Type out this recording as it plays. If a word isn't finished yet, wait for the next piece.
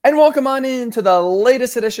And welcome on into the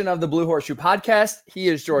latest edition of the Blue Horseshoe Podcast. He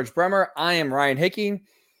is George Bremer. I am Ryan Hickey.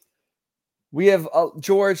 We have,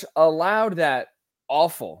 George, allowed that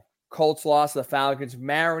awful Colts loss to the Falcons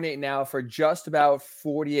marinate now for just about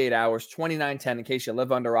 48 hours, 29-10, in case you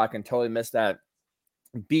live under a rock and totally missed that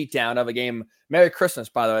beatdown of a game. Merry Christmas,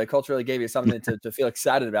 by the way. Colts really gave you something to feel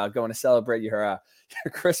excited about, going to celebrate your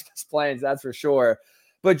Christmas plans, that's for sure.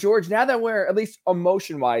 But, George, now that we're, at least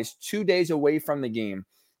emotion-wise, 2 days away from the game,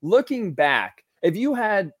 looking back, if you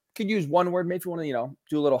could use one word, maybe if you want to,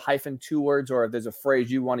 do a little hyphen, 2 words, or if there's a phrase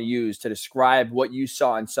you want to use to describe what you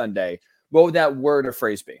saw on Sunday, what would that word or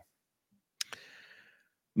phrase be?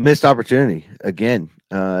 Missed opportunity again.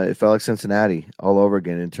 It felt like Cincinnati all over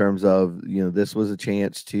again in terms of, this was a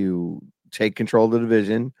chance to take control of the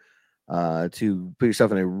division, to put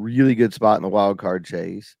yourself in a really good spot in the wild card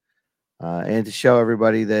chase, and to show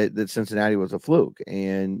everybody that Cincinnati was a fluke.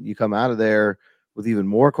 And you come out of there with even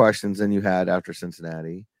more questions than you had after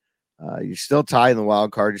Cincinnati. You're still tied in the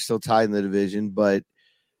wild card. You're still tied in the division, but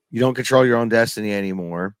you don't control your own destiny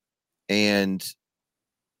anymore. And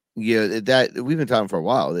that we've been talking for a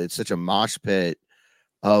while. It's such a mosh pit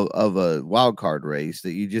of a wild card race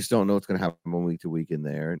that you just don't know what's going to happen week to week in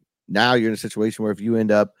there. Now you're in a situation where if you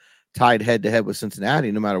end up tied head to head with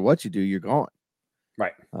Cincinnati, no matter what you do, you're gone.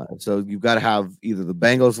 Right. So you've got to have either the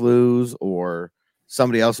Bengals lose or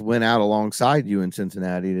somebody else win out alongside you in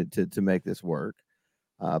Cincinnati to make this work.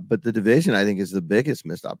 But the division, I think, is the biggest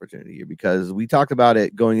missed opportunity here because we talked about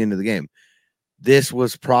it going into the game. This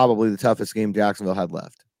was probably the toughest game Jacksonville had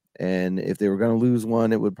left. And if they were going to lose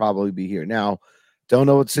one, it would probably be here. Now, don't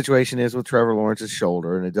know what the situation is with Trevor Lawrence's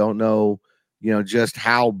shoulder, and I don't know, just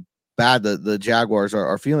how bad the Jaguars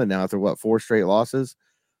are feeling now after, 4 straight losses.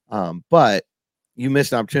 But you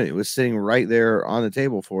missed an opportunity. It was sitting right there on the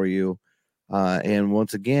table for you. And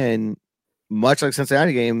once again, much like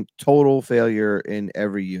Cincinnati game, total failure in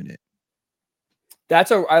every unit.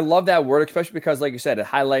 I love that word, especially because, like you said, it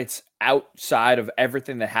highlights outside of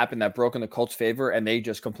everything that happened that broke in the Colts' favor, and they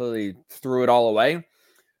just completely threw it all away.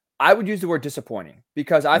 I would use the word disappointing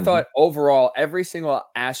because I thought overall every single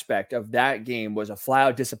aspect of that game was a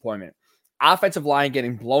flat-out disappointment. Offensive line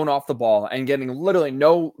getting blown off the ball and getting literally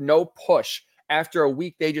no push after a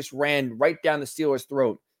week they just ran right down the Steelers'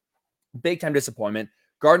 throat. Big-time disappointment.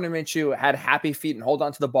 Gardner Minshew had happy feet and hold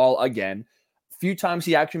on to the ball again. Few times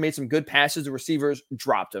he actually made some good passes. The receivers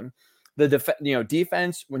dropped him. The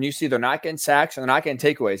defense, when you see they're not getting sacks and they're not getting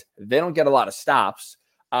takeaways, they don't get a lot of stops.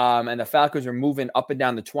 And the Falcons are moving up and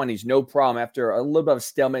down the 20s, no problem, after a little bit of a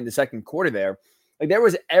stalemate in the second quarter there. Like, there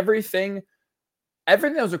was everything that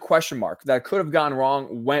was a question mark that could have gone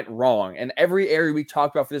wrong, went wrong. And every area we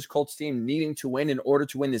talked about for this Colts team needing to win in order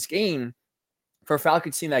to win this game, for a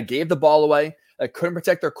Falcons team that gave the ball away, that couldn't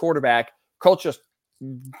protect their quarterback, Colts just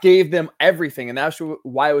gave them everything. And that's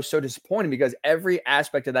why it was so disappointing, because every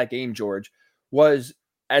aspect of that game, George, was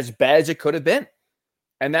as bad as it could have been.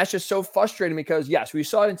 And that's just so frustrating because, yes, we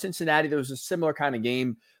saw it in Cincinnati. There was a similar kind of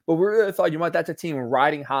game, but we really thought, that's a team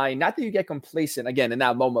riding high. Not that you get complacent, again, in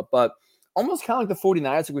that moment, but almost kind of like the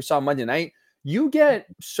 49ers like we saw Monday night. You get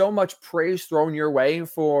so much praise thrown your way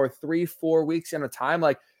for 3-4 weeks at a time.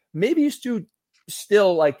 Like, maybe you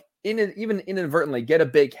still like, even inadvertently get a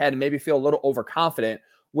big head and maybe feel a little overconfident,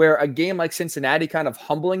 where a game like Cincinnati kind of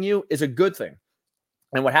humbling you is a good thing.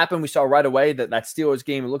 And what happened, we saw right away that Steelers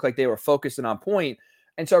game, it looked like they were focused and on point.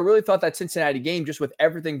 And so I really thought that Cincinnati game, just with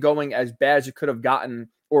everything going as bad as it could have gone,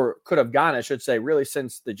 I should say, really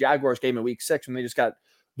since the Jaguars game in week 6, when they just got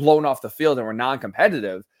blown off the field and were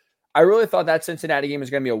non-competitive, I really thought that Cincinnati game was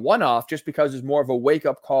going to be a one-off just because it's more of a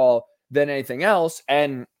wake-up call than anything else.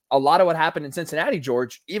 And a lot of what happened in Cincinnati,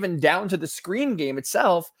 George, even down to the screen game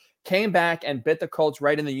itself, came back and bit the Colts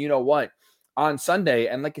right in the you-know-what on Sunday.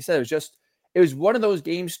 And like I said, it was one of those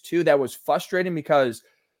games, too, that was frustrating because,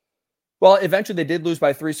 well, eventually they did lose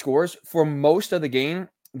by 3 scores. For most of the game,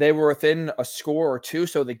 they were within a score or 2,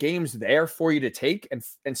 so the game's there for you to take,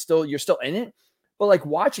 and still you're still in it. But like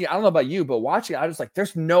watching, I don't know about you, but watching, I was like,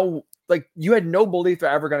 you had no belief they're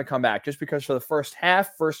ever going to come back, just because for the first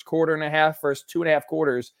half, first quarter and a half, first 2.5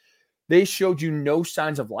 quarters, they showed you no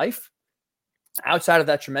signs of life outside of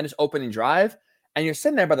that tremendous opening drive. And you're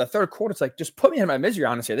sitting there by the third quarter, it's like, just put me in my misery,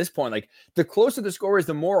 honestly, at this point. Like, the closer the score is,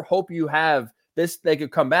 the more hope you have they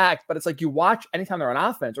could come back. But it's like, you watch anytime they're on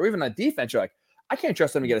offense or even on defense, you're like, I can't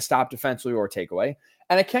trust them to get a stop defensively or a takeaway.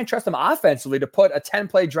 And I can't trust them offensively to put a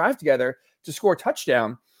 10-play drive together to score a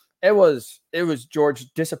touchdown. It was,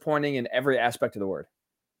 George, disappointing in every aspect of the word.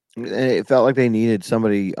 It felt like they needed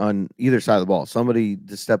somebody on either side of the ball, somebody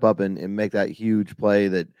to step up and make that huge play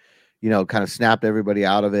that, kind of snapped everybody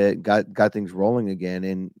out of it, got things rolling again,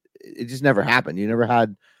 and it just never happened. You never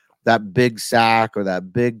had that big sack or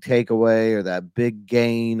that big takeaway or that big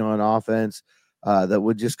gain on offense that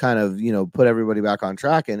would just kind of put everybody back on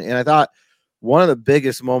track. And I thought one of the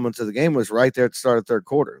biggest moments of the game was right there at the start of third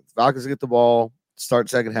quarter. The Falcons get the ball, start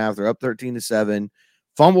second half, they're up 13-7,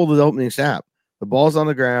 fumble the opening snap. The ball's on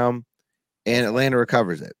the ground, and Atlanta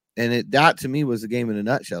recovers it. And that to me was the game in a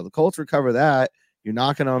nutshell. The Colts recover that. You're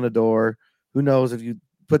knocking on the door. Who knows if you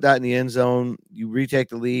put that in the end zone, you retake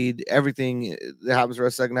the lead. Everything that happens for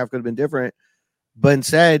the second half could have been different. But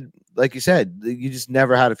instead, like you said, you just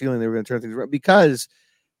never had a feeling they were going to turn things around because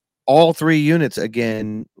all three units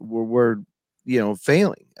again were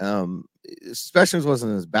failing. Specials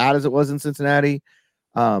wasn't as bad as it was in Cincinnati,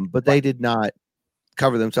 but they did not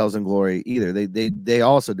cover themselves in glory either. They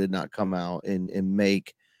also did not come out and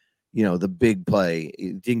make the big play.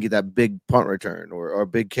 It didn't get that big punt return or a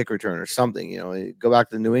big kick return or something. Go back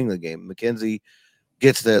to the New England game. McKenzie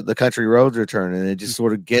gets the country roads return, and it just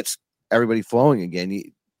sort of gets everybody flowing again.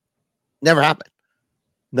 Never happened.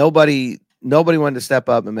 Nobody wanted to step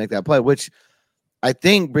up and make that play, which I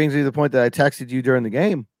think brings me to the point that I texted you during the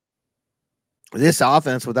game. This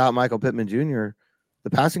offense without Michael Pittman Jr., the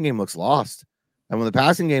passing game looks lost. And when the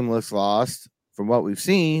passing game looks lost, from what we've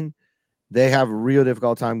seen, they have a real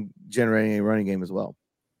difficult time generating a running game as well.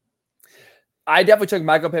 I definitely took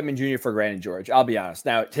Michael Pittman Jr. for granted, George. I'll be honest.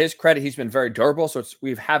 Now, to his credit, he's been very durable. So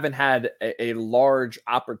we haven't had a large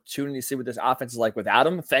opportunity to see what this offense is like without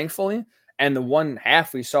him, thankfully. And the one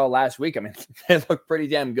half we saw last week, I mean, they looked pretty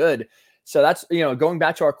damn good. So that's, going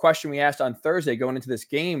back to our question we asked on Thursday going into this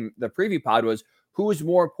game, the preview pod was, who was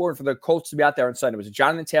more important for the Colts to be out there on Sunday? Was it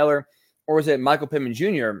Jonathan Taylor or was it Michael Pittman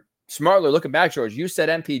Jr.? Smartly looking back, George, you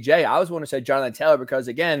said MPJ. I was one to say Jonathan Taylor because,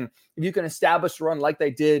 again, if you can establish a run like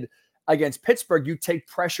they did against Pittsburgh, you take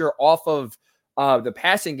pressure off of the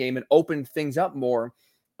passing game and open things up more.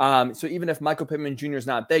 So even if Michael Pittman Jr. is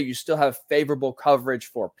not there, you still have favorable coverage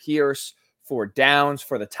for Pierce, for Downs,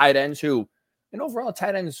 for the tight ends who, and overall,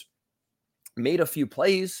 tight ends made a few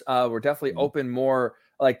plays. Were definitely open more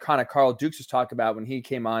like kind of Carl Dukes was talking about when he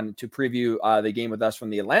came on to preview the game with us from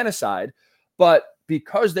the Atlanta side. But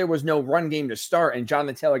because there was no run game to start and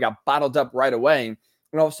Jonathan Taylor got bottled up right away,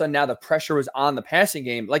 and all of a sudden now the pressure was on the passing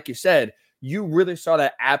game, like you said, you really saw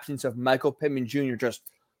that absence of Michael Pittman Jr. just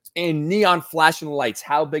in neon flashing lights,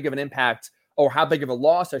 how big of an impact or how big of a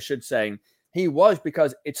loss, I should say, he was,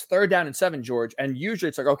 because it's 3rd down and 7, George, and usually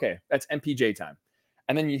it's like, okay, that's MPJ time.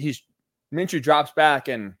 And then Minshew drops back,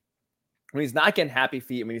 and when he's not getting happy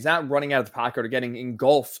feet, when he's not running out of the pocket or getting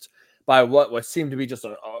engulfed by what seemed to be just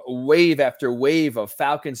a wave after wave of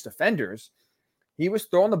Falcons defenders, he was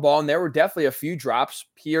throwing the ball, and there were definitely a few drops.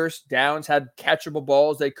 Pierce, Downs had catchable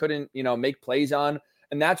balls they couldn't, make plays on.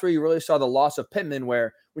 And that's where you really saw the loss of Pittman,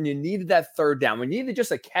 where when you needed that 3rd down, when you needed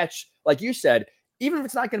just a catch, like you said, even if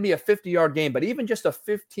it's not going to be a 50-yard game, but even just a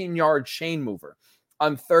 15-yard chain mover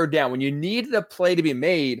on 3rd down, when you needed a play to be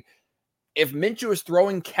made, if Minshew was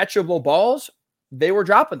throwing catchable balls, they were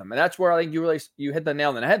dropping them. And that's where I think you hit the nail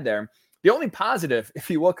on the head there. The only positive, if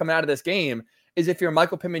you will, coming out of this game is if you're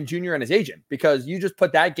Michael Pittman Jr. and his agent, because you just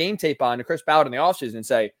put that game tape on to Chris Ballard in the offseason and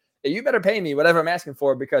say, hey, you better pay me whatever I'm asking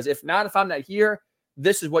for, because if I'm not here,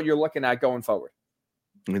 this is what you're looking at going forward.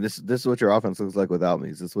 I mean, this is what your offense looks like without me.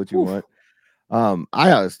 Is this what you want?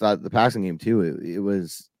 I always thought the passing game too. It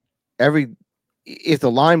was if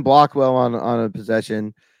the line blocked well on a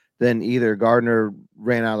possession, then either Gardner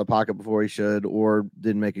ran out of the pocket before he should, or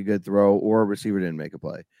didn't make a good throw, or a receiver didn't make a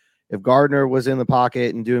play. If Gardner was in the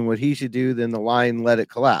pocket and doing what he should do, then the line let it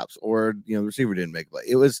collapse, or the receiver didn't make a play.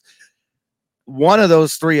 It was one of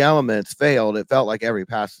those three elements failed. It felt like every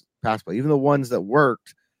pass play, even the ones that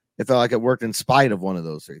worked, it felt like it worked in spite of one of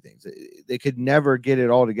those three things. They could never get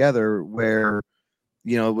it all together where,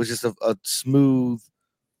 it was just a smooth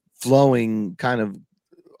flowing kind of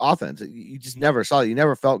offense. You just never saw it. You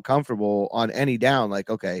never felt comfortable on any down. Like,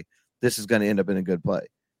 okay, this is going to end up in a good play.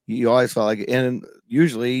 You always felt like, and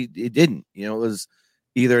usually it didn't, it was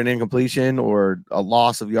either an incompletion or a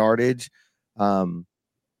loss of yardage, a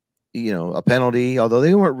penalty, although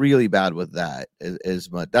they weren't really bad with that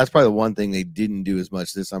as much. That's probably the one thing they didn't do as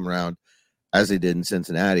much this time around as they did in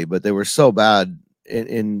Cincinnati, but they were so bad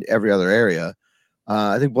in every other area.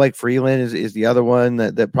 I think Blake Freeland is the other one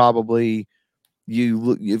that probably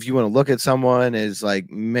if you want to look at someone as like,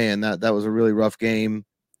 man, that was a really rough game.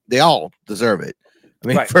 They all deserve it. I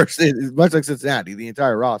mean, right. First, much like Cincinnati, the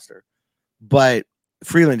entire roster, but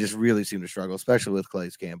Freeland just really seemed to struggle, especially with Calais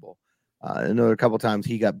Campbell. I know a couple of times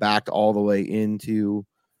he got backed all the way into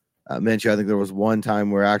Minshew. I think there was one time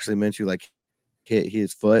where actually Minshew hit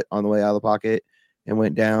his foot on the way out of the pocket and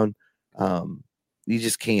went down. You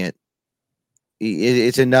just can't.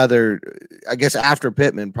 It's another, I guess, after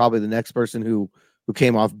Pittman, probably the next person who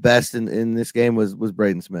came off best in this game was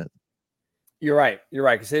Braden Smith. You're right. You're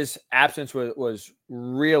right. Because his absence was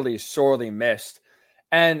really sorely missed.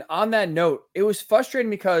 And on that note, it was frustrating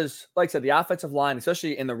because, like I said, the offensive line,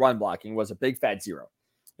 especially in the run blocking, was a big fat zero.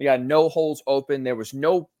 We got no holes open. There was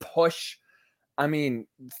no push. I mean,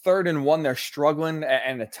 3rd and 1, they're struggling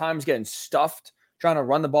and at times getting stuffed, trying to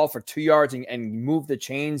run the ball for 2 yards and move the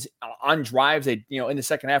chains on drives. They, in the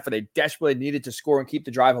second half where they desperately needed to score and keep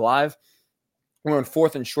the drive alive. When on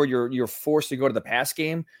 4th and short, you're forced to go to the pass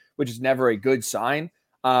game, which is never a good sign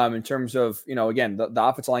in terms of, again, the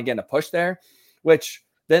offensive line getting a push there, which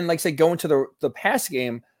then, like I say, going to the pass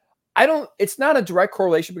game, it's not a direct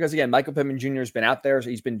correlation because, again, Michael Pittman Jr. has been out there. So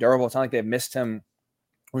he's been durable. It's not like they've missed him.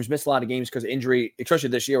 He's missed a lot of games because of injury, especially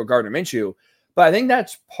this year with Gardner Minshew. But I think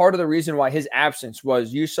that's part of the reason why his absence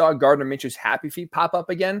was you saw Gardner Minshew's happy feet pop up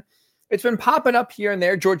again. It's been popping up here and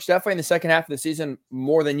there, George, definitely in the second half of the season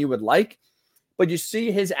more than you would like. But you see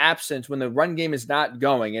his absence when the run game is not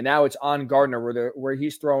going, and now it's on Gardner where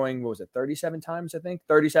he's throwing, 37 times, I think?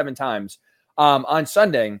 37 times on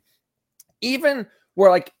Sunday. Even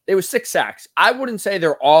where, it was 6 sacks. I wouldn't say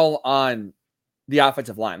they're all on the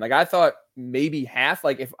offensive line. I thought maybe half.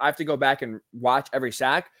 If I have to go back and watch every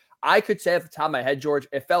sack, I could say at the top of my head, George,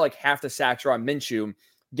 it felt like half the sacks were on Minshew,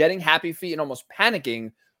 getting happy feet and almost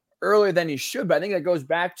panicking earlier than he should. But I think that goes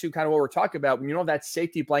back to kind of what we're talking about. When you don't have that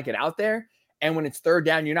safety blanket out there, and when it's 3rd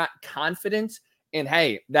down, you're not confident in,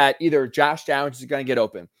 hey, that either Josh Downs is going to get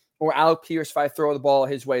open or Alec Pierce, if I throw the ball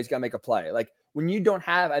his way, is going to make a play. When you don't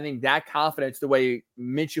have, I think, that confidence the way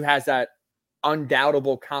Minshew has that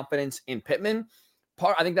undoubtable confidence in Pittman,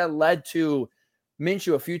 I think that led to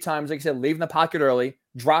Minshew a few times, like I said, leaving the pocket early,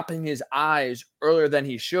 dropping his eyes earlier than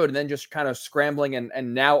he should, and then just kind of scrambling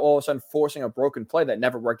and now all of a sudden forcing a broken play that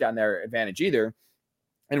never worked out in their advantage either,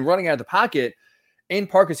 and running out of the pocket in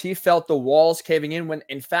part because he felt the walls caving in when,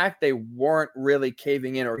 in fact, they weren't really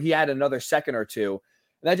caving in, or he had another second or two.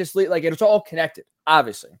 And that just, it was all connected,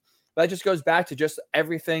 obviously. But that just goes back to just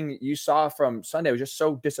everything you saw from Sunday was just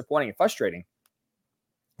so disappointing and frustrating.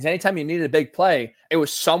 Because anytime you needed a big play, it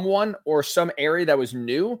was someone or some area that was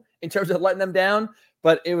new in terms of letting them down.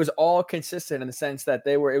 But it was all consistent in the sense that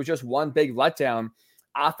it was just one big letdown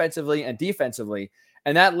offensively and defensively.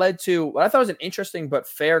 And that led to what I thought was an interesting but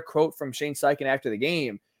fair quote from Shane Steichen after the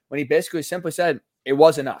game when he basically simply said, it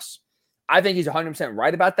wasn't us. I think he's 100%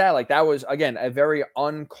 right about that. That was, again, a very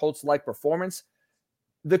un-Colts-like performance.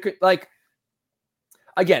 Again,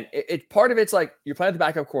 part of it's you're playing the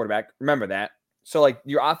backup quarterback. Remember that. So,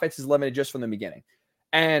 your offense is limited just from the beginning.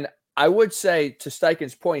 And I would say, to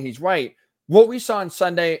Steichen's point, he's right. What we saw on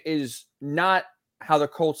Sunday is not how the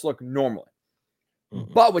Colts look normally.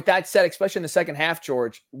 Mm-hmm. But with that said, especially in the second half,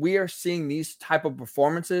 George, we are seeing these type of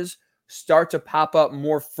performances start to pop up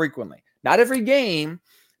more frequently. Not every game,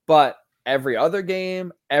 but every other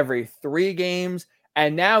game, every 3 games.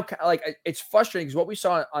 And now, it's frustrating because what we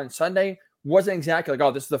saw on Sunday wasn't exactly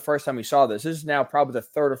this is the first time we saw this. This is now probably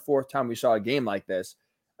the 3rd or 4th time we saw a game like this.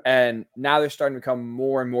 And now they're starting to become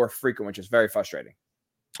more and more frequent, which is very frustrating.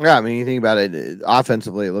 Yeah, I mean, you think about it,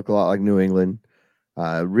 offensively, it looked a lot like New England.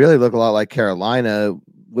 Really looked a lot like Carolina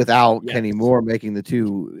without Kenny Moore making the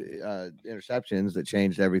 2 interceptions that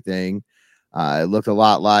changed everything. It looked a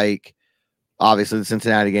lot like, obviously, the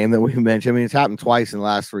Cincinnati game that we mentioned. I mean, it's happened twice in the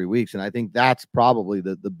last 3 weeks, and I think that's probably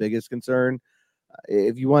the biggest concern.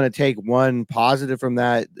 If you want to take one positive from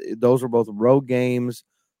that, those were both road games.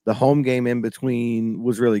 The home game in between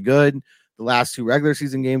was really good. The last 2 regular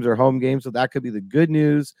season games are home games, so that could be the good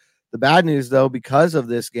news. The bad news, though, because of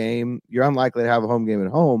this game, you're unlikely to have a home game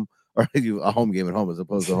at home, or a home game at home as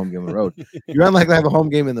opposed to a home game on the road. You're unlikely to have a home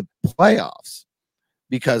game in the playoffs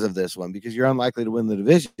because of this one, because you're unlikely to win the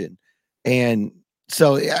division. And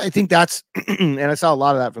so I think that's, and I saw a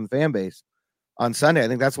lot of that from the fan base on Sunday. I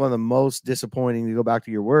think that's one of the most disappointing, to go back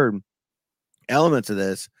to your word, elements of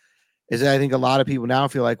this, is that I think a lot of people now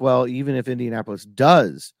feel like, well, even if Indianapolis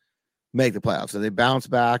does make the playoffs, so they bounce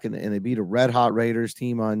back and they beat a red hot Raiders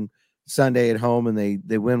team on Sunday at home, and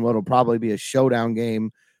they win what will probably be a showdown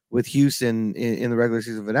game with Houston in the regular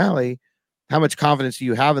season finale, how much confidence do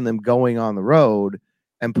you have in them going on the road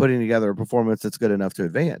and putting together a performance that's good enough to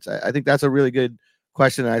advance? I think that's a really good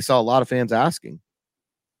question, and I saw a lot of fans asking.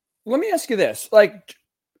 Let me ask you this.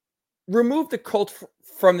 Remove the Colts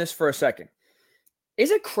from this for a second.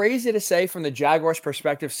 Is it crazy to say, from the Jaguars'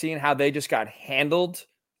 perspective, seeing how they just got handled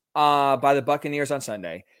by the Buccaneers on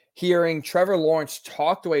Sunday, hearing Trevor Lawrence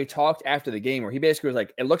talk the way he talked after the game, where he basically was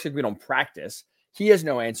like, it looks like we don't practice. He has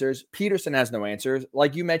no answers. Peterson has no answers.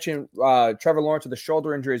 Like you mentioned, Trevor Lawrence with a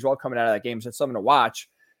shoulder injury as well coming out of that game. So it's something to watch.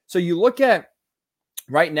 So you look at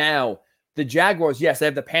right now, the Jaguars, yes, they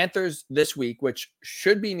have the Panthers this week, which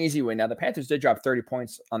should be an easy win. Now, the Panthers did drop 30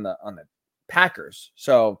 points on the Packers.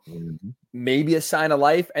 So maybe a sign of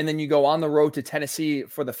life. And then you go on the road to Tennessee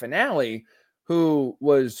for the finale, who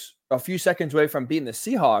was a few seconds away from beating the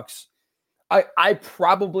Seahawks. I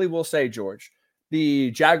probably will say, George,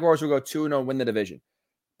 the Jaguars will go 2-0 and win the division.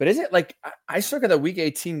 But is it like I look at the Week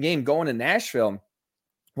 18 game going to Nashville,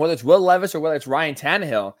 whether it's Will Levis or whether it's Ryan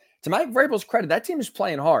Tannehill, to Mike Vrabel's credit, that team is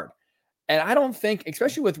playing hard. And I don't think,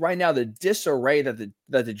 especially with right now the disarray that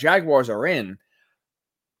the Jaguars are in,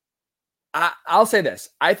 I'll say this.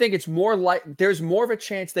 I think it's more like there's more of a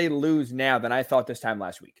chance they lose now than I thought this time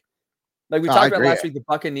last week. Like we talked about last week, the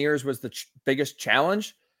Buccaneers was the biggest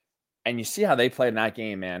challenge. And you see how they played in that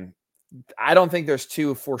game, man. I don't think there's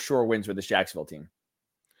 2 for sure wins with this Jacksonville team.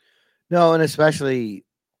 No, and especially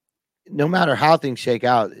no matter how things shake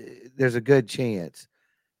out, there's a good chance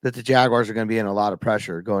that the Jaguars are going to be in a lot of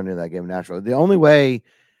pressure going into that game in Nashville. The only way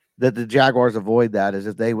that the Jaguars avoid that is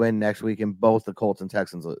if they win next week and both the Colts and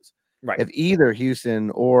Texans lose. Right. If either Houston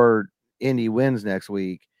or Indy wins next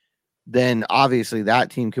week, then obviously that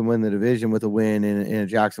team can win the division with a win in a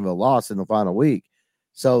Jacksonville loss in the final week.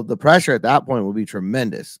 So the pressure at that point will be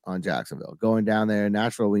tremendous on Jacksonville. Going down there in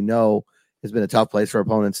Nashville, we know has been a tough place for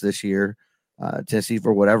opponents this year. Tennessee,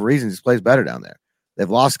 for whatever reason, just plays better down there. They've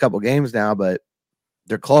lost a couple games now, but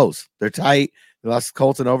they're close. They're tight. They lost to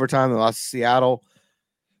Colts in overtime. They lost to Seattle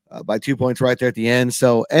by 2 points right there at the end.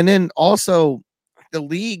 So, and then also the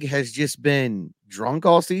league has just been drunk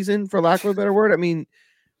all season, for lack of a better word. I mean,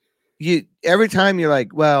 every time you're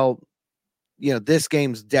like, well, this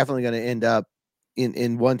game's definitely going to end up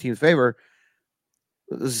in one team's favor.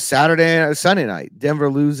 Saturday and Sunday night, Denver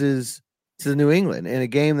loses to New England in a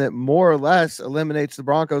game that more or less eliminates the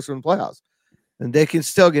Broncos from the playoffs. And they can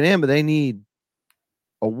still get in, but they need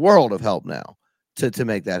a world of help now to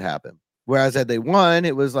make that happen. Whereas had they won,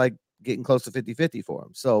 it was like getting close to 50-50 for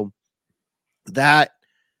them. So that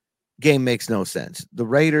game makes no sense. The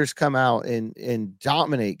Raiders come out and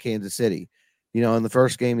dominate Kansas City, in the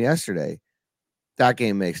first game yesterday. That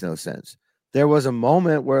game makes no sense. There was a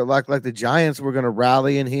moment where like the Giants were going to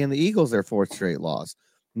rally and hand the Eagles their 4th straight loss.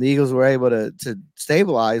 And the Eagles were able to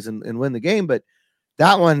stabilize and win the game, but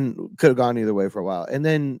that one could have gone either way for a while. And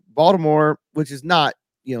then Baltimore, which is not,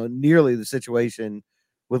 nearly the situation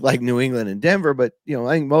with like New England and Denver, but, I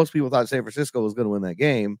think most people thought San Francisco was going to win that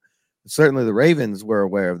game. Certainly the Ravens were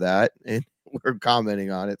aware of that and were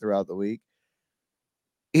commenting on it throughout the week.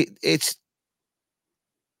 It's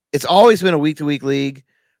always been a week-to-week league,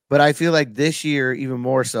 but I feel like this year, even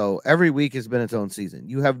more so, every week has been its own season.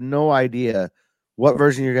 You have no idea what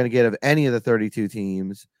version you're going to get of any of the 32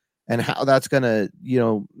 teams and how that's going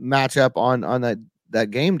to, match up on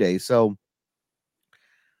that game day. So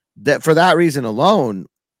that for that reason alone,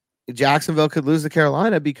 Jacksonville could lose to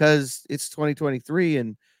Carolina because it's 2023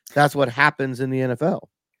 and that's what happens in the NFL.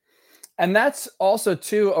 And that's also,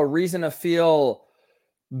 too, a reason to feel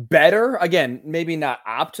better. Again, maybe not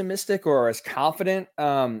optimistic or as confident,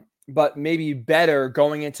 but maybe better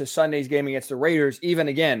going into Sunday's game against the Raiders, even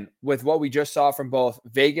again, with what we just saw from both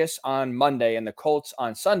Vegas on Monday and the Colts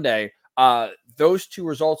on Sunday. Those 2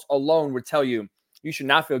 results alone would tell you should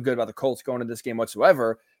not feel good about the Colts going to this game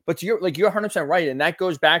whatsoever. But you're 100% right. And that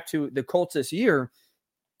goes back to the Colts this year.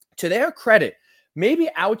 To their credit, maybe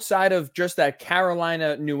outside of just that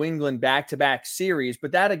Carolina-New England back-to-back series,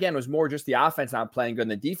 but that, again, was more just the offense not playing good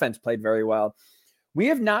and the defense played very well. We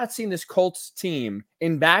have not seen this Colts team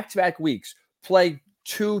in back-to-back weeks play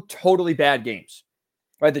 2 totally bad games.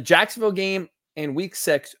 Right? The Jacksonville game in week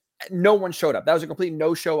 6, no one showed up. That was a complete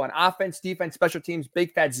no-show on offense, defense, special teams,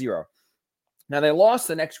 big fat 0. Now, they lost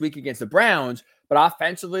the next week against the Browns, but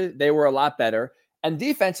offensively, they were a lot better. And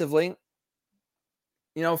defensively,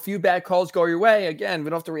 a few bad calls go your way. Again, we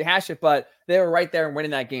don't have to rehash it, but they were right there and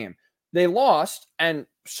winning that game. They lost, and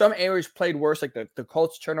some areas played worse, like the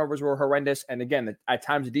Colts turnovers were horrendous. And again, at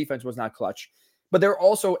times the defense was not clutch. But there were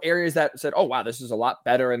also areas that said, oh, wow, this is a lot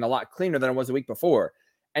better and a lot cleaner than it was the week before.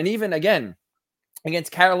 And even, again,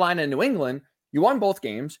 against Carolina and New England, you won both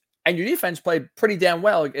games, and your defense played pretty damn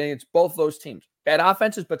well against both those teams. Bad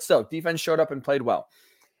offenses, but still, defense showed up and played well.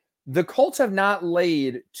 The Colts have not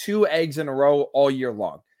laid 2 eggs in a row all year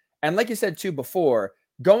long. And like you said, too, before,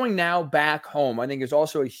 going now back home, I think is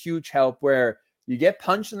also a huge help where you get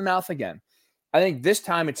punched in the mouth again. I think this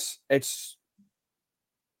time it's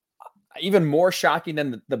even more shocking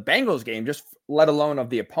than the Bengals game, just let alone of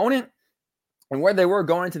the opponent and where they were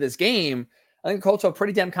going into this game. I think the Colts are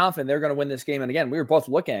pretty damn confident they're going to win this game. And again, we were both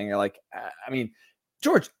looking and like,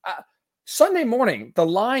 George, Sunday morning, the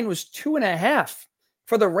line was 2.5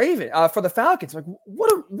 for the Falcons. Like,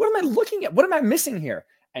 what am I looking at? What am I missing here?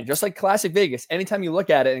 And just like classic Vegas, anytime you look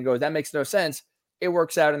at it and go, that makes no sense, it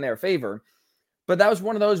works out in their favor. But that was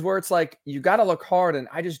one of those where it's like, you got to look hard. And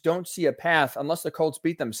I just don't see a path unless the Colts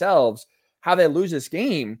beat themselves, how they lose this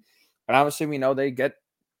game. And obviously we know they get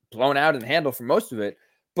blown out and handled for most of it.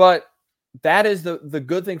 But that is the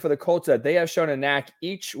good thing for the Colts, that they have shown a knack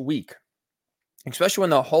each week, especially when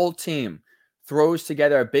the whole team throws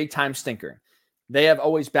together a big time stinker. They have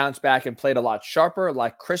always bounced back and played a lot sharper, a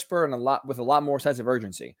lot crisper, and with a lot more sense of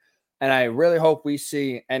urgency. And I really hope we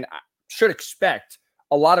see, and I should expect,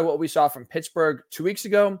 a lot of what we saw from Pittsburgh 2 weeks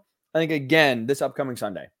ago, I think, again, this upcoming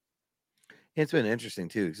Sunday. It's been interesting,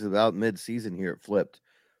 too, because about mid-season here, it flipped.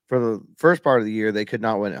 For the first part of the year, they could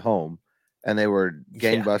not win at home, and they were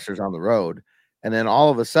gangbusters on the road. And then all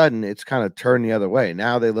of a sudden, it's kind of turned the other way.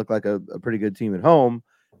 Now they look like a pretty good team at home,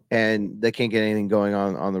 and they can't get anything going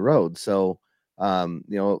on the road. So,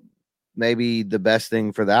 maybe the best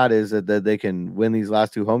thing for that is that they can win these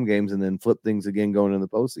last 2 home games and then flip things again going into the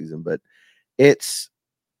postseason. But it's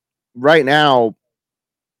right now,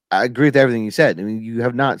 I agree with everything you said. I mean, you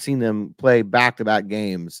have not seen them play back-to-back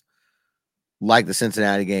games like the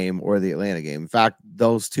Cincinnati game or the Atlanta game. In fact,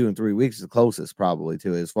 those 2 and 3 weeks is the closest probably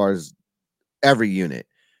to it, as far as every unit,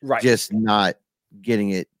 right? Just not getting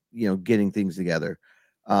it, getting things together.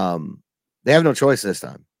 They have no choice this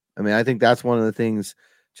time. I mean, I think that's one of the things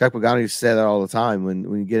Chuck Pagano used to say that all the time when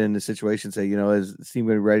you get into situations, say, is the team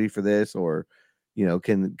going to be ready for this, or,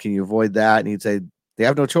 can you avoid that? And he'd say they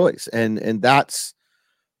have no choice. And that's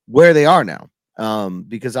where they are now.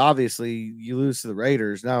 Because obviously you lose to the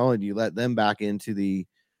Raiders. Not only do you let them back into the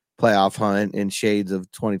playoff hunt in shades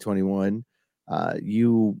of 2021,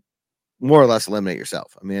 you more or less eliminate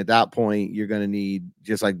yourself. I mean, at that point, you're going to need,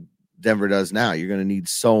 just like Denver does now, you're going to need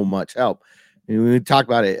so much help. And we talked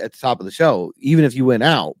about it at the top of the show. Even if you win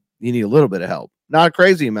out, you need a little bit of help. Not a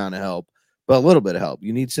crazy amount of help, but a little bit of help.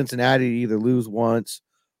 You need Cincinnati to either lose once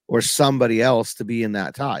or somebody else to be in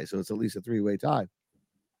that tie. So it's at least a 3-way tie,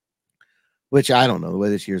 which I don't know. The way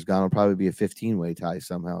this year's gone, it'll probably be a 15-way tie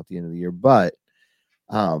somehow at the end of the year. But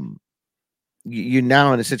you're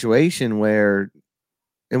now in a situation where,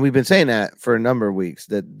 and we've been saying that for a number of weeks,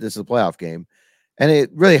 that this is a playoff game. And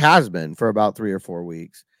it really has been for about 3 or 4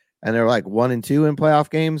 weeks. And they're like 1 and 2 in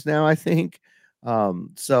playoff games now, I think.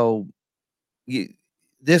 So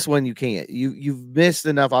this one you can't. You've missed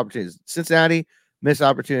enough opportunities. Cincinnati, missed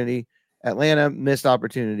opportunity. Atlanta, missed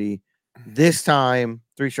opportunity. This time,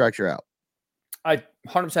 3 strikes, you're out. I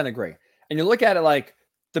 100% agree. And you look at it like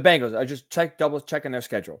the Bengals. I just double checking their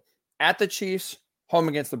schedule. At the Chiefs, home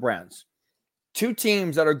against the Browns. 2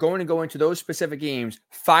 teams that are going to go into those specific games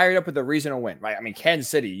fired up with a reason to win, right? I mean, Kansas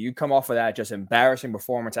City, you come off of that just embarrassing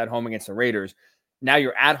performance at home against the Raiders. Now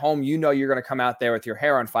you're at home. You're going to come out there with your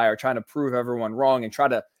hair on fire, trying to prove everyone wrong and try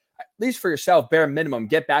to, at least for yourself, bare minimum,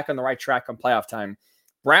 get back on the right track come playoff time.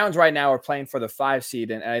 Browns right now are playing for the 5 seed.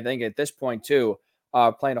 And I think at this point too,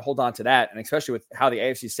 playing to hold on to that. And especially with how the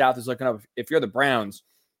AFC South is looking up, if you're the Browns,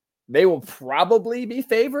 they will probably be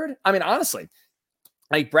favored. I mean, honestly,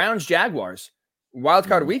 like Browns, Jaguars,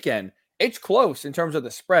 wildcard weekend, it's close in terms of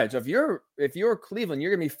the spread. So if you're Cleveland,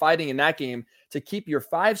 you're going to be fighting in that game to keep your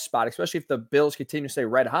 5 spot, especially if the Bills continue to stay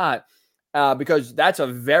red hot, because that's a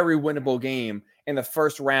very winnable game in the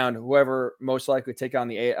first round. Whoever most likely take on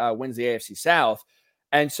wins the AFC South.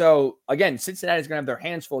 And so again, Cincinnati is going to have their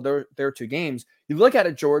hands full. Their 2 games. You look at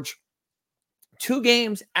it, George, 2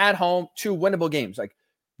 games at home, 2 winnable games. Like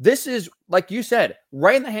this is, like you said,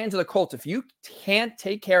 right in the hands of the Colts. If you can't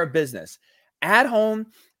take care of business at home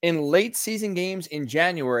in late season games in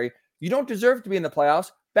January, you don't deserve to be in the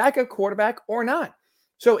playoffs, backup quarterback or not.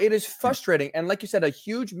 So it is frustrating. And like you said, a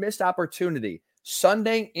huge missed opportunity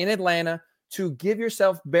Sunday in Atlanta to give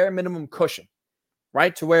yourself bare minimum cushion,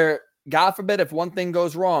 right? To where, God forbid, if one thing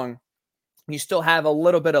goes wrong, you still have a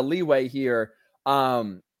little bit of leeway here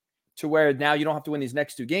to where now you don't have to win these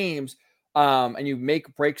next 2 games and you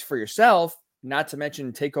make breaks for yourself, not to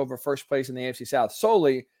mention take over first place in the AFC South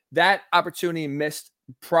solely. That opportunity missed,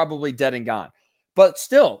 probably dead and gone. But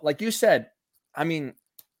still, like you said, I mean,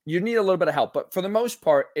 you need a little bit of help. But for the most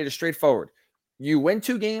part, it is straightforward. You win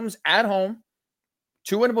 2 games at home,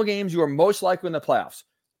 2 winnable games, you are most likely in the playoffs.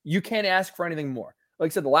 You can't ask for anything more.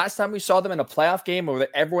 Like I said, the last time we saw them in a playoff game where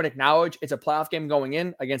everyone acknowledged it's a playoff game going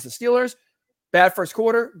in against the Steelers, bad first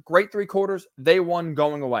quarter, great 3 quarters, they won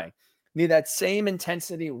going away. Need that same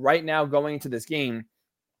intensity right now going into this game.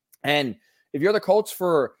 And if you're the Colts,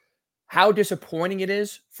 for how disappointing it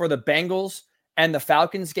is for the Bengals and the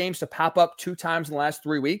Falcons games to pop up 2 times in the last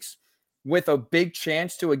 3 weeks with a big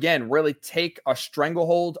chance to, again, really take a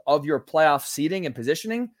stranglehold of your playoff seeding and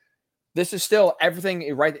positioning, this is still everything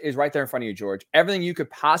is right there in front of you, George. Everything you could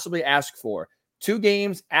possibly ask for. 2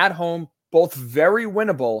 games at home, both very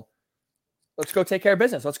winnable. Let's go take care of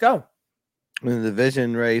business. Let's go. I mean, the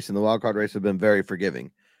division race and the wild card race have been very forgiving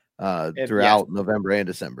throughout November and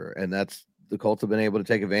December. And that's the Colts have been able to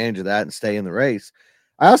take advantage of that and stay in the race.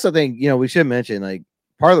 I also think, we should mention, like,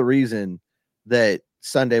 part of the reason that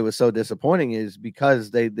Sunday was so disappointing is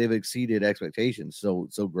because they've exceeded expectations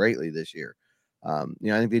so greatly this year. I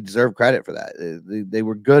think they deserve credit for that. They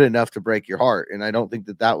were good enough to break your heart. And I don't think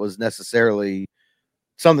that was necessarily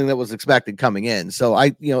something that was expected coming in. So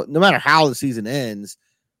no matter how the season ends,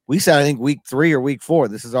 we said, I think week 3 or week 4,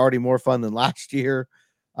 this is already more fun than last year.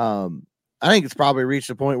 I think it's probably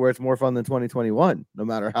reached a point where it's more fun than 2021, no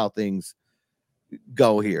matter how things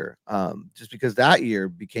go here. Just because that year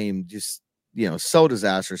became just, so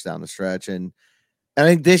disastrous down the stretch. And I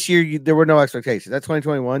think this year there were no expectations. That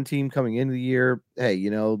 2021 team coming into the year, hey,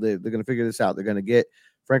 they're going to figure this out. They're going to get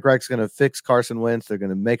Frank Reich's going to fix Carson Wentz. They're going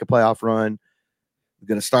to make a playoff run. They're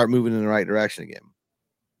going to start moving in the right direction again.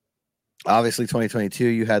 Obviously, 2022,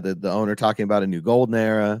 you had the owner talking about a new golden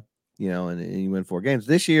era, and you win 4 games.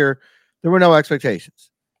 This year, there were no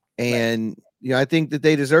expectations. And, I think that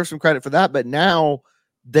they deserve some credit for that. But now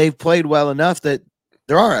they've played well enough that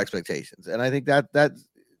there are expectations. And I think that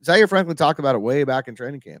Zaire Franklin talked about it way back in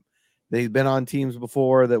training camp. They've been on teams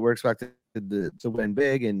before that were expected to win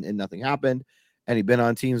big and nothing happened. And he'd been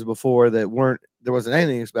on teams before that there wasn't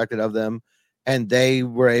anything expected of them. And they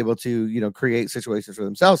were able to, create situations for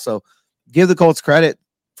themselves. So give the Colts credit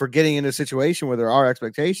for getting into a situation where there are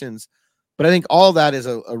expectations. But I think all that is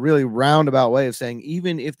a really roundabout way of saying,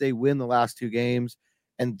 even if they win the last 2 games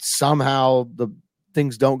and somehow the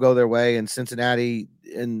things don't go their way and Cincinnati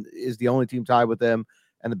is the only team tied with them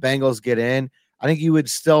and the Bengals get in, I think you would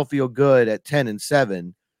still feel good at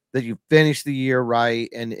 10-7 that you finished the year right.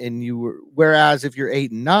 And you were, whereas if you're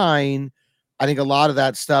 8-9, I think a lot of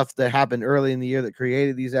that stuff that happened early in the year that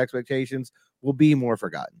created these expectations will be more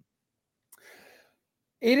forgotten.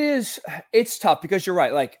 It's tough because you're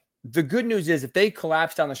right. Like, the good news is if they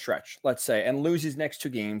collapse down the stretch, let's say, and lose these next 2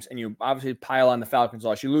 games, and you obviously pile on the Falcons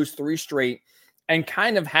loss, you lose 3 straight and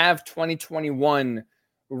kind of have 2021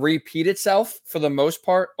 repeat itself for the most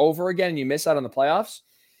part over again, and you miss out on the playoffs.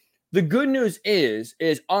 The good news is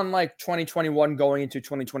unlike 2021 going into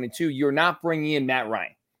 2022, you're not bringing in Matt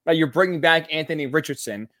Ryan. Right? You're bringing back Anthony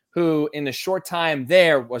Richardson, who in the short time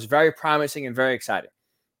there was very promising and very exciting.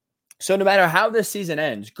 So no matter how this season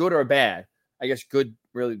ends, good or bad, I guess good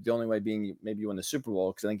really the only way being maybe you win the Super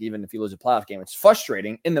Bowl, because I think even if you lose a playoff game, it's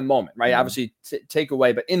frustrating in the moment, right? Mm-hmm. Obviously, take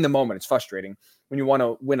away, but in the moment, it's frustrating when you want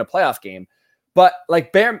to win a playoff game. But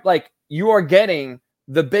you are getting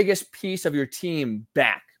the biggest piece of your team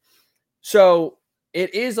back. So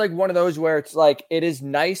it is like one of those where it's like it is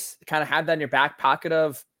nice to kind of have that in your back pocket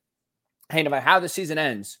of, hey, no matter how the season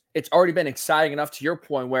ends, it's already been exciting enough to your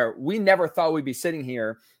point where we never thought we'd be sitting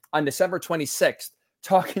here on December 26th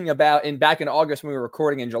talking about back in August when we were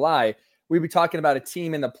recording in July, we'd be talking about a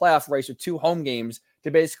team in the playoff race with 2 home games to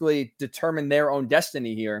basically determine their own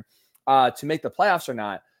destiny here to make the playoffs or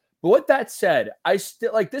not. But with that said, I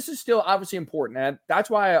still this is still obviously important. And that's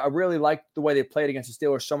why I really liked the way they played against the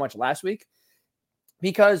Steelers so much last week,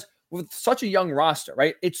 because with such a young roster,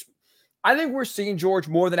 right? I think we're seeing, George,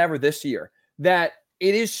 more than ever this year, that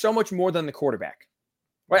it is so much more than the quarterback,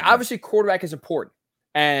 right? Mm-hmm. Obviously, quarterback is important,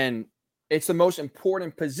 and it's the most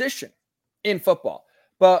important position in football.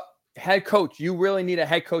 But head coach, you really need a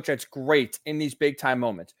head coach that's great in these big-time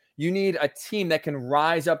moments. You need a team that can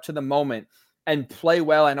rise up to the moment and play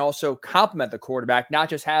well and also complement the quarterback, not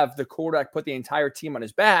just have the quarterback put the entire team on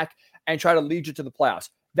his back and try to lead you to the playoffs.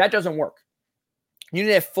 That doesn't work. You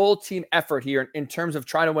need a full team effort here in terms of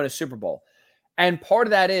trying to win a Super Bowl. And part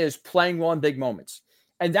of that is playing well in big moments.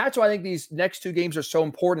 And that's why I think these next 2 games are so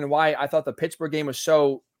important, and why I thought the Pittsburgh game was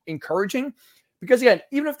so encouraging. Because again,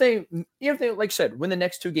 even if they, like I said, win the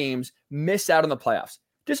next 2 games, miss out on the playoffs,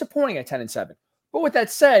 disappointing at 10-7. But with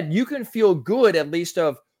that said, you can feel good at least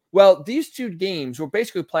of, well, these 2 games were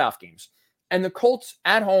basically playoff games, and the Colts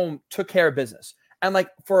at home took care of business. And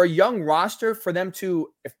for a young roster, for them to,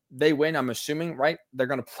 if they win, I'm assuming, right, they're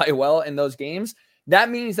going to play well in those games.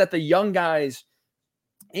 That means that the young guys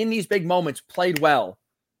in these big moments played well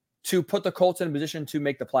to put the Colts in a position to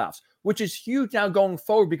make the playoffs, which is huge now going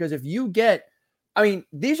forward, because if you get,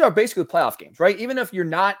 these are basically playoff games, right? Even if you're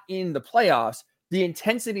not in the playoffs, the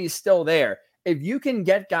intensity is still there. If you can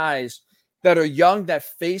get guys that are young that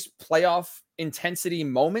face playoff intensity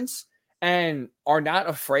moments and are not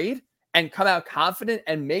afraid and come out confident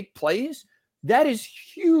and make plays, that is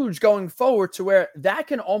huge going forward to where that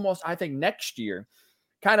can almost, I think, next year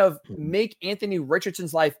kind of make Anthony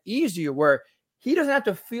Richardson's life easier where he doesn't have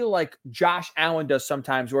to feel like Josh Allen does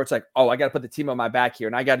sometimes where it's like, oh, I got to put the team on my back here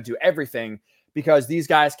and I got to do everything because these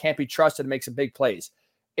guys can't be trusted to make some big plays.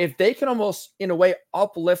 If they can almost, in a way,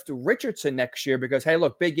 uplift Richardson next year because, hey,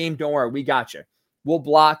 look, big game, don't worry, we got you. We'll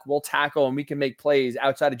block, we'll tackle, and we can make plays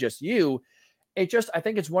outside of just you. I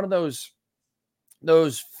think it's one of those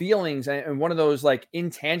feelings and one of those like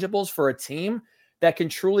intangibles for a team that can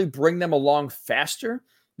truly bring them along faster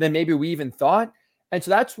than maybe we even thought. And so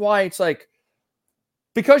that's why it's like,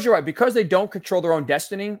 because you're right, because they don't control their own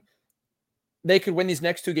destiny, they could win these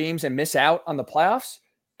next two games and miss out on the playoffs.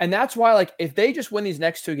 And that's why, like, if they just win these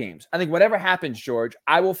next two games, I think whatever happens, George,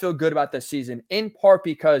 I will feel good about this season, in part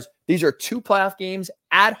because these are two playoff games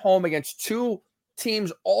at home against two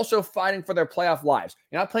teams also fighting for their playoff lives.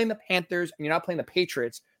 You're not playing the Panthers and you're not playing the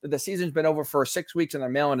Patriots that the season's been over for 6 weeks and they're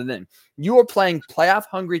mailing it in. You are playing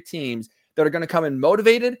playoff-hungry teams that are going to come in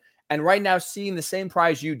motivated and right now seeing the same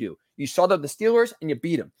prize you do. You saw the Steelers and you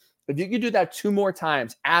beat them. If you could do that two more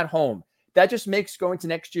times at home, that just makes going to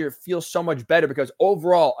next year feel so much better because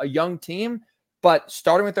overall, a young team, but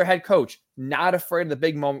starting with their head coach, not afraid of the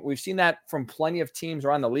big moment. We've seen that from plenty of teams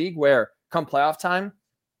around the league where come playoff time,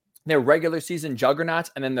 they're regular season juggernauts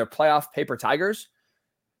and then they're playoff paper tigers.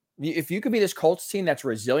 If you could be this Colts team that's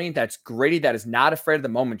resilient, that's gritty, that is not afraid of the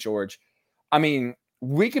moment, George, I mean,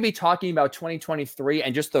 we could be talking about 2023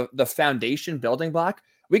 and just the foundation building block.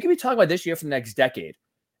 We could be talking about this year for the next decade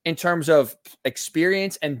in terms of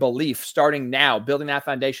experience and belief starting now, building that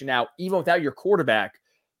foundation now, even without your quarterback.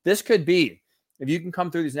 This could be, if you can come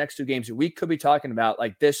through these next two games, we could be talking about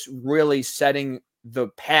like this really setting the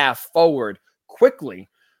path forward quickly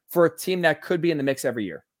for a team that could be in the mix every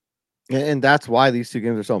year. And that's why these two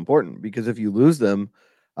games are so important, because if you lose them,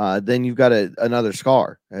 then you've got another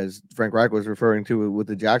scar, as Frank Reich was referring to with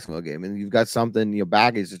the Jacksonville game. And you've got something,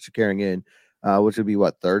 baggage that you're carrying in, which would be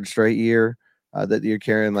what, third straight year that you're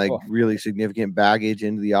carrying like really significant baggage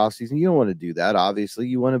into the offseason. You don't want to do that. Obviously,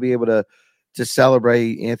 you want to be able to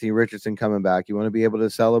celebrate Anthony Richardson coming back. You want to be able to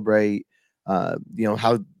celebrate,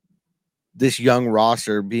 how this young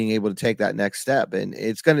roster being able to take that next step. And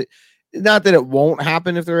it's going to, not that it won't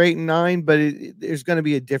happen if they're 8-9, but there's going to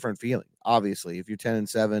be a different feeling, obviously, if you're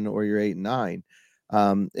 10-7 or you're 8-9.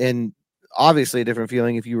 And obviously a different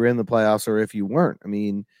feeling if you were in the playoffs or if you weren't. I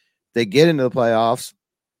mean, they get into the playoffs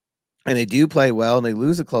and they do play well and they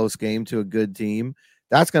lose a close game to a good team.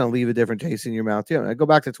 That's going to leave a different taste in your mouth too. And I go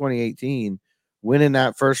back to 2018, winning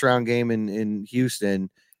that first round game in Houston,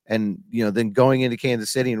 and then going into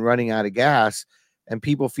Kansas City and running out of gas, and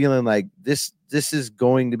people feeling like this is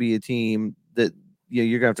going to be a team that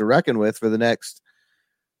you're going to have to reckon with for the next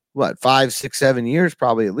 5, 6, 7 years,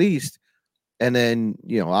 probably at least. And then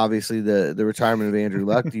obviously the retirement of Andrew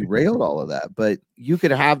Luck derailed all of that. But you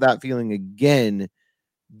could have that feeling again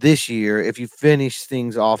this year if you finish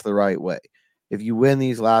things off the right way. If you win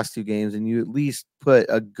these last two games and you at least put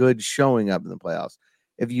a good showing up in the playoffs.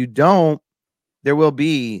 If you don't, there will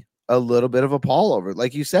be a little bit of a pall over.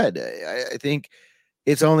 Like you said, I think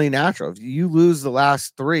it's only natural. If you lose the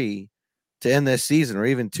last three to end this season, or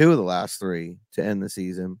even two of the last three to end the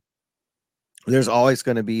season, there's always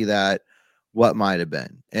going to be that what might have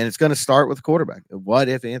been. And it's going to start with quarterback. What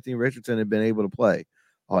if Anthony Richardson had been able to play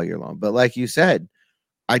all year long? But like you said,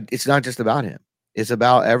 it's not just about him. It's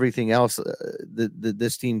about everything else that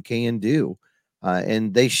this team can do.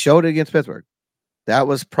 And they showed it against Pittsburgh. That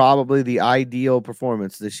was probably the ideal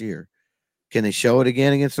performance this year. Can they show it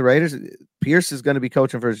again against the Raiders? Pierce is going to be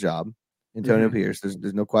coaching for his job. Antonio Pierce.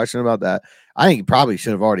 There's no question about that. I think he probably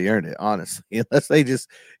should have already earned it, honestly, unless they just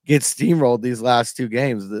get steamrolled these last two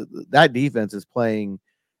games. That defense is playing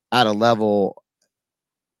at a level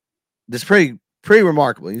that's pretty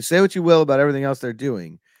remarkable. You say what you will about everything else they're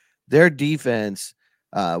doing. Their defense,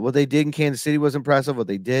 what they did in Kansas City was impressive. What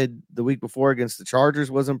they did the week before against the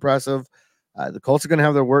Chargers was impressive. The Colts are going to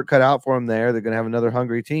have their work cut out for them there. They're going to have another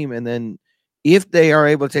hungry team. And then if they are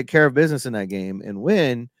able to take care of business in that game and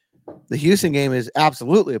win, the Houston game is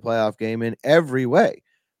absolutely a playoff game in every way,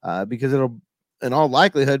 because it'll, in all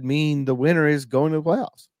likelihood, mean the winner is going to the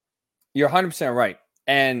playoffs. You're 100% right.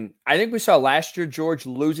 And I think we saw last year, George,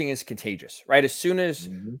 losing is contagious, right? As soon as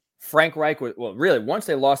Frank Reich was, really, once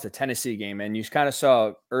they lost the Tennessee game and you kind of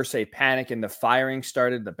saw Irsay panic and the firing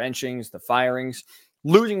started, the benchings, the firings,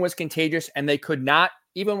 losing was contagious, and they could not,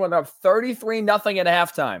 even with up 33-0 at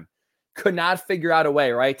halftime, could not figure out a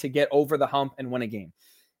way, right, to get over the hump and win a game.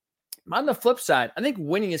 On the flip side, I think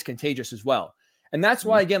winning is contagious as well. And that's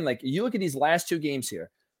why, again, like you look at these last 2 games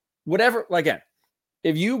here, whatever, again,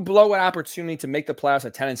 if you blow an opportunity to make the playoffs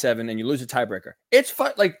at 10-7 and you lose a tiebreaker, it's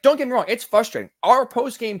like, don't get me wrong, it's frustrating. Our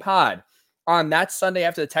post-game pod on that Sunday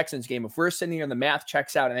after the Texans game, if we're sitting here and the math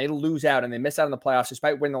checks out and they lose out and they miss out on the playoffs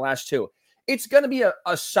despite winning the last 2, it's going to be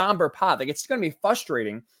a somber pod. Like, it's going to be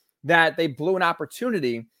frustrating that they blew an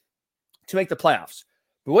opportunity to make the playoffs.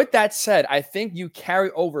 But with that said, I think you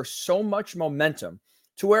carry over so much momentum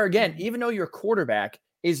to where, again, even though your quarterback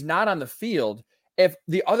is not on the field, if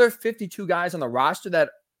the other 52 guys on the roster that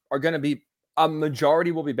are going to be a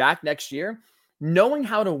majority will be back next year, knowing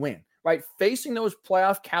how to win, right? Facing those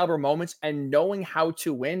playoff caliber moments and knowing how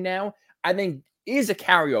to win now, I think is a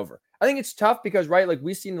carryover. I think it's tough because, right, like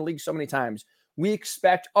we've seen in the league so many times, we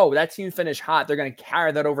expect, oh, that team finished hot, they're going to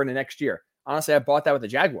carry that over into next year. Honestly, I bought that with the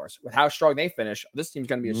Jaguars. With how strong they finish, this team's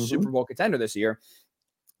going to be a Super Bowl contender this year.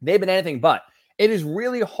 They've been anything but. It is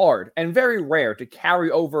really hard and very rare to carry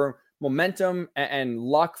over momentum and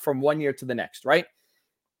luck from one year to the next, right?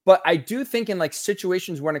 But I do think in like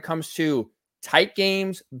situations when it comes to tight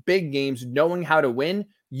games, big games, knowing how to win,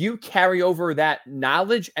 you carry over that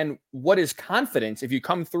knowledge and what is confidence. If you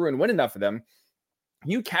come through and win enough of them,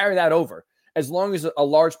 you carry that over as long as a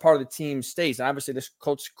large part of the team stays. And obviously this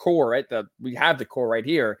Colts core, right? We have the core right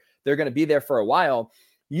here. They're going to be there for a while.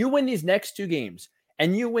 You win these next 2 games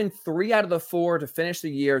and you win 3 out of the 4 to finish the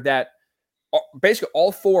year, that basically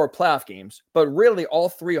all 4 are playoff games, but really all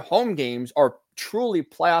 3 home games are truly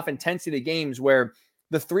playoff intensity games where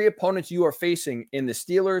the 3 opponents you are facing in the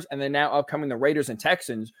Steelers and then now upcoming the Raiders and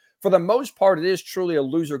Texans, for the most part, it is truly a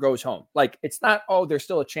loser goes home. Like, it's not, oh, there's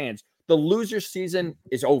still a chance. The loser season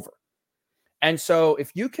is over. And so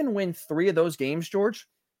if you can win 3 of those games, George,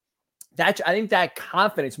 I think that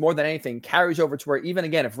confidence more than anything carries over to where, even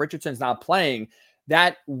again, if Richardson's not playing,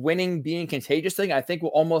 that winning being contagious thing, I think will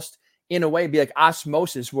almost in a way be like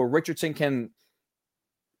osmosis, where Richardson can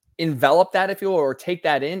envelop that, if you will, or take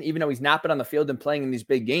that in, even though he's not been on the field and playing in these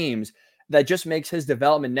big games. That just makes his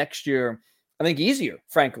development next year, I think, easier,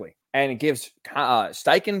 frankly. And it gives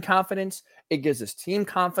Steichen confidence. It gives his team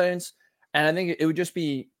confidence. And I think it would just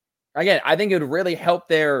be, again, I think it would really help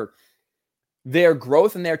their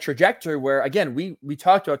growth and their trajectory, where, again, we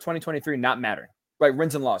talked about 2023 not mattering, right?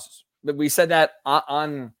 Wins and losses. But we said that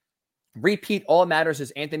on repeat. All that matters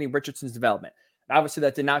is Anthony Richardson's development. And obviously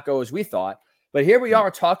that did not go as we thought. But here we are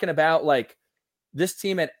talking about like this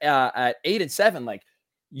team at 8-7. Like,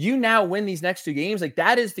 you now win these next 2 games. Like,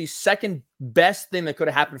 that is the second best thing that could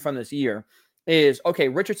have happened from this year. Is, okay,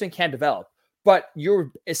 Richardson can't develop, but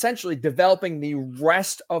you're essentially developing the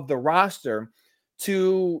rest of the roster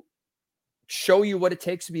to show you what it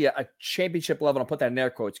takes to be a championship level. I'll put that in air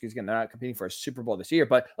quotes because, again, they're not competing for a Super Bowl this year,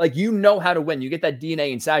 but like, you know how to win. You get that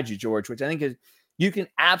DNA inside you, George, which I think is, you can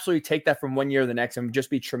absolutely take that from one year to the next and just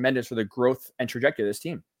be tremendous for the growth and trajectory of this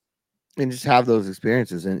team. And just have those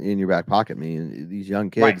experiences in your back pocket. I mean, these young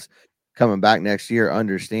kids coming back next year,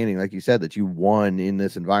 understanding, like you said, that you won in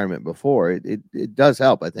this environment before, it does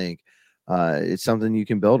help. I think it's something you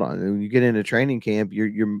can build on. And when you get into training camp,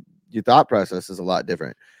 your thought process is a lot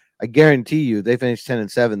different. I guarantee you, they finished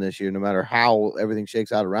 10-7 this year. No matter how everything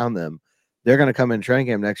shakes out around them, they're going to come in training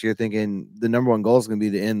camp next year thinking the number one goal is going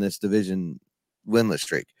to be to end this division winless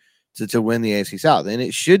streak, to win the AFC South, and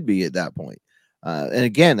it should be at that point. And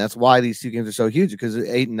again, that's why these 2 games are so huge, because at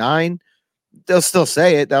 8-9, they'll still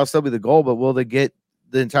say it, that'll still be the goal, but will they get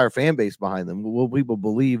the entire fan base behind them? Will people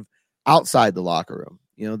believe outside the locker room?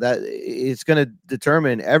 You know, that it's going to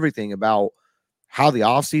determine everything about how the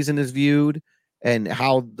offseason is viewed and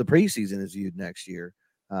how the preseason is viewed next year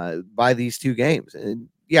by these 2 games. And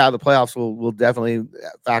yeah, the playoffs will definitely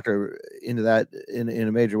factor into that in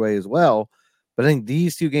a major way as well. But I think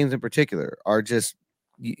these 2 games in particular are just,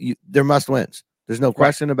 they're must wins. There's no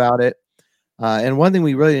question about it. And one thing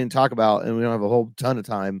we really didn't talk about, and we don't have a whole ton of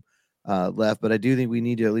time left, but I do think we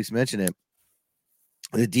need to at least mention it.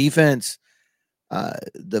 The defense,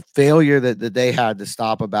 the failure that they had to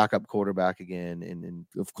stop a backup quarterback again. And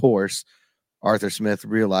of course, Arthur Smith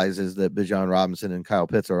realizes that Bijan Robinson and Kyle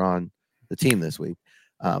Pitts are on the team this week.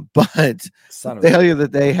 But the failure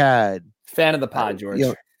that they had. Fan of the pod, George.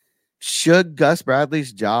 Should Gus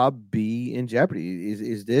Bradley's job be in jeopardy?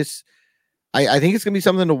 Is this? I think it's going to be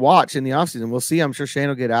something to watch in the offseason. We'll see. I'm sure Shane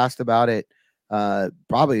will get asked about it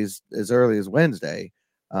probably as early as Wednesday.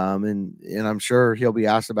 And I'm sure he'll be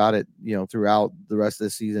asked about it, throughout the rest of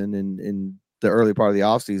the season and in the early part of the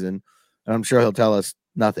offseason. And I'm sure he'll tell us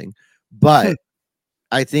nothing. But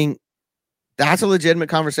I think that's a legitimate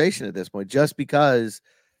conversation at this point, just because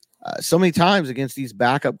so many times against these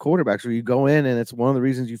backup quarterbacks where you go in and it's one of the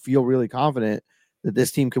reasons you feel really confident that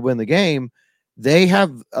this team could win the game. they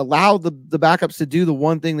have allowed the backups to do the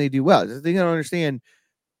one thing they do well. The thing I don't understand,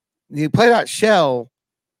 you play that shell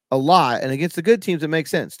a lot, and against the good teams, it makes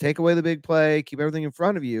sense. Take away the big play, keep everything in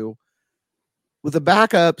front of you. With the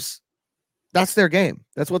backups, that's their game.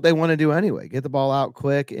 That's what they want to do anyway. Get the ball out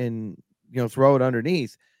quick and throw it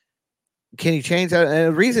underneath. Can you change that? And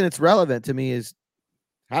the reason it's relevant to me is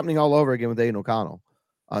happening all over again with Aiden O'Connell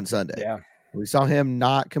on Sunday. Yeah. We saw him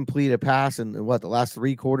not complete a pass in the last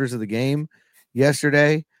 3 quarters of the game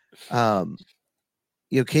yesterday. Can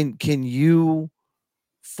you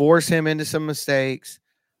force him into some mistakes?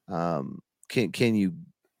 Can you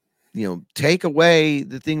take away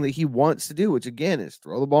the thing that he wants to do, which again is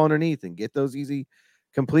throw the ball underneath and get those easy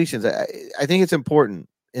completions? I think it's important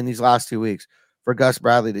in these last 2 weeks for Gus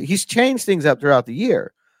Bradley he's changed things up throughout the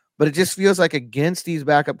year, but it just feels like against these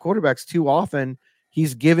backup quarterbacks too often,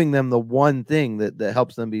 he's giving them the one thing that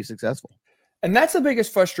helps them be successful. And that's the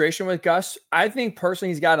biggest frustration with Gus. I think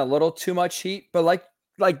personally he's gotten a little too much heat, but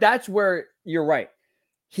like that's where you're right.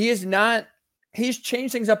 He's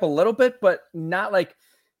changed things up a little bit, but not like,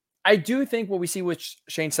 I do think what we see with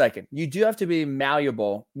Shane Steichen, you do have to be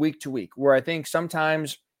malleable week to week, where I think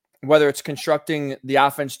sometimes whether it's constructing the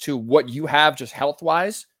offense to what you have just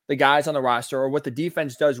health-wise, the guys on the roster, or what the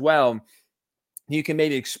defense does well, you can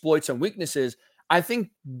maybe exploit some weaknesses. I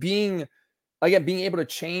think being able to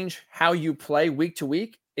change how you play week to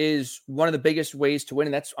week is one of the biggest ways to win.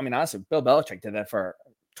 And that's, honestly, Bill Belichick did that for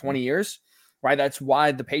 20 years, right? That's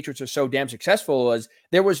why the Patriots are so damn successful, was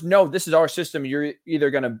there was no, this is our system. You're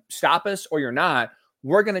either going to stop us or you're not.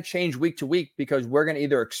 We're going to change week to week because we're going to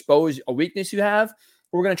either expose a weakness you have,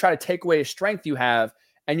 or we're going to try to take away a strength you have,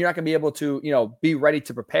 and you're not going to be able to, be ready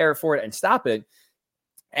to prepare for it and stop it.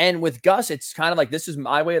 And with Gus, it's kind of like, this is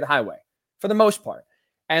my way or the highway for the most part.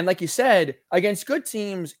 And like you said, against good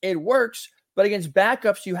teams, it works. But against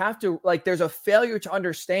backups, you have to, there's a failure to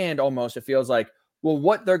understand almost, it feels like, well,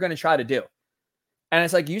 what they're going to try to do. And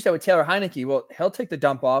it's like you said with Taylor Heineke, well, he'll take the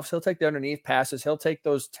dump offs, he'll take the underneath passes, he'll take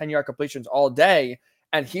those 10-yard completions all day,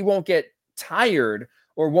 and he won't get tired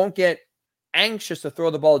or won't get anxious to throw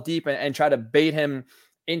the ball deep and try to bait him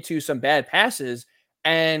into some bad passes.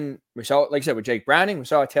 And we saw, like I said, with Jake Browning, we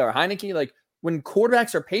saw with Taylor Heineke, when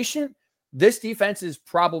quarterbacks are patient, this defense is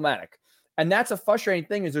problematic. And that's a frustrating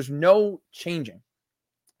thing, is there's no changing.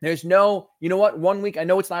 There's no, 1 week, I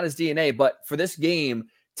know it's not his DNA, but for this game,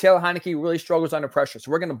 Taylor Heineke really struggles under pressure. So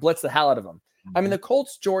we're going to blitz the hell out of him. Mm-hmm. The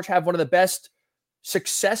Colts, George, have one of the best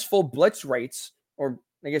successful blitz rates, or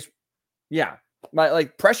I guess,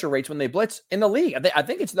 pressure rates when they blitz in the league. I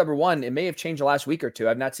think it's number one. It may have changed the last week or two.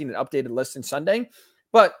 I've not seen an updated list since Sunday,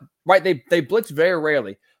 but right, they blitz very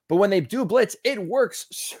rarely. But when they do blitz, it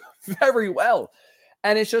works very well.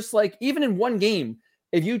 And it's just even in one game,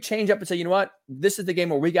 if you change up and say, you know what, this is the game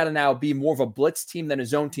where we got to now be more of a blitz team than a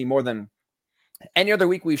zone team, more than any other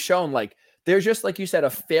week we've shown, there's just, like you said, a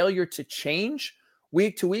failure to change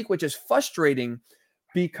week to week, which is frustrating,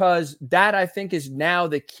 because that, I think, is now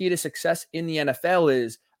the key to success in the NFL,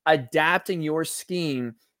 is adapting your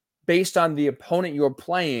scheme based on the opponent you're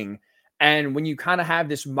playing. And when you kind of have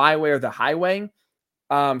this my way or the highway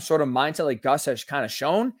sort of mindset, like Gus has kind of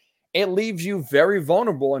shown, it leaves you very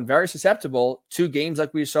vulnerable and very susceptible to games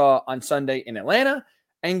like we saw on Sunday in Atlanta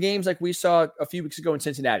and games like we saw a few weeks ago in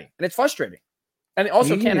Cincinnati. And it's frustrating. And it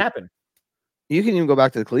also can happen. You can even go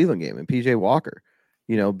back to the Cleveland game and PJ Walker,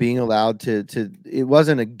 being allowed to it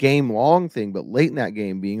wasn't a game long thing, but late in that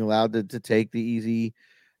game, being allowed to take the easy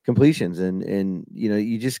completions. And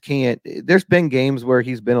you just can't. There's been games where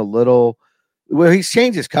he's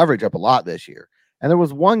changed his coverage up a lot this year. And there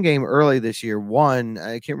was one game early this year,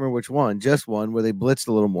 I can't remember which one, just one, where they blitzed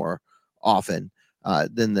a little more often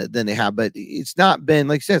than they have. But it's not been,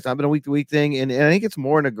 like you said, it's not been a week-to-week thing. And I think it's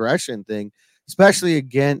more an aggression thing, especially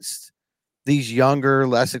against these younger,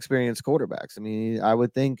 less experienced quarterbacks. I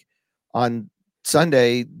would think on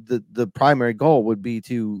Sunday, the primary goal would be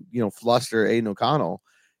to, fluster Aiden O'Connell.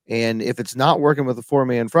 And if it's not working with a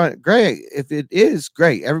 4-man front, great. If it is,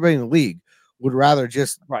 great. Everybody in the league would rather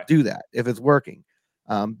just do that if it's working.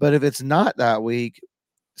 But if it's not that week,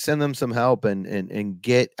 send them some help and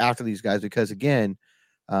get after these guys, because again,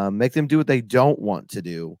 make them do what they don't want to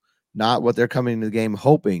do, not what they're coming into the game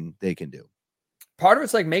hoping they can do. Part of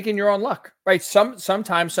it's making your own luck, right?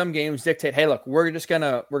 Sometimes some games dictate, hey, look, we're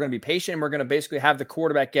gonna be patient, and we're gonna basically have the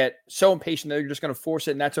quarterback get so impatient that you're just gonna force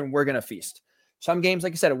it, and that's when we're gonna feast. Some games,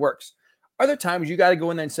 like I said, it works. Other times you got to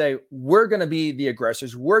go in there and say, we're gonna be the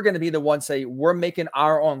aggressors. We're gonna be the ones say we're making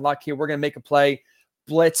our own luck here. We're gonna make a play,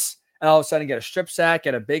 blitz, and all of a sudden get a strip sack,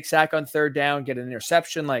 get a big sack on third down, get an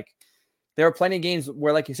interception. There are plenty of games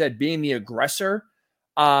where, like you said, being the aggressor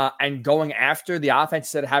and going after the offense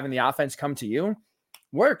instead of having the offense come to you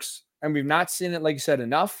works. And we've not seen it, like you said,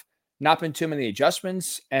 enough. Not been too many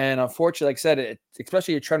adjustments. And unfortunately, like I said,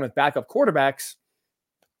 especially a trend with backup quarterbacks,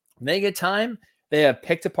 when they get time, they have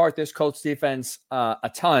picked apart this Colts defense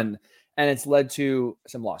a ton, and it's led to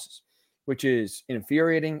some losses, which is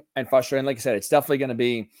infuriating and frustrating. Like I said, it's definitely going to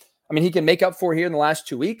be, I mean, he can make up for here in the last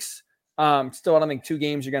 2 weeks. Still, I don't think 2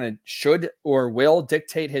 games are going to should or will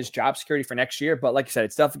dictate his job security for next year. But like I said,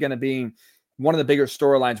 it's definitely going to be one of the bigger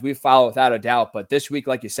storylines we follow without a doubt. But this week,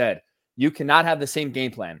 like you said, you cannot have the same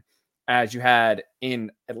game plan as you had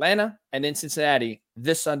in Atlanta and in Cincinnati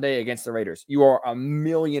this Sunday against the Raiders. You are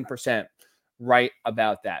 1,000,000% right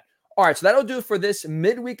about that. All right, so that'll do for this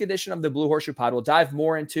midweek edition of the Blue Horseshoe Pod. We'll dive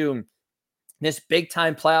more into this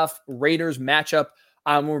big-time playoff Raiders matchup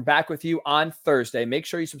when we're back with you on Thursday. Make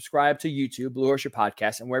sure you subscribe to YouTube, Blue Horseshoe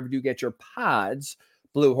Podcast, and wherever you get your pods,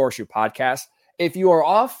 Blue Horseshoe Podcast. If you are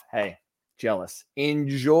off, hey, jealous.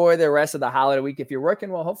 Enjoy the rest of the holiday week. If you're working,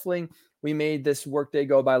 well, hopefully we made this workday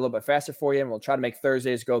go by a little bit faster for you, and we'll try to make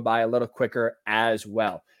Thursdays go by a little quicker as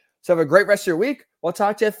well. So have a great rest of your week. We'll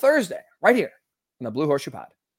talk to you Thursday right here on the Blue Horseshoe Pod.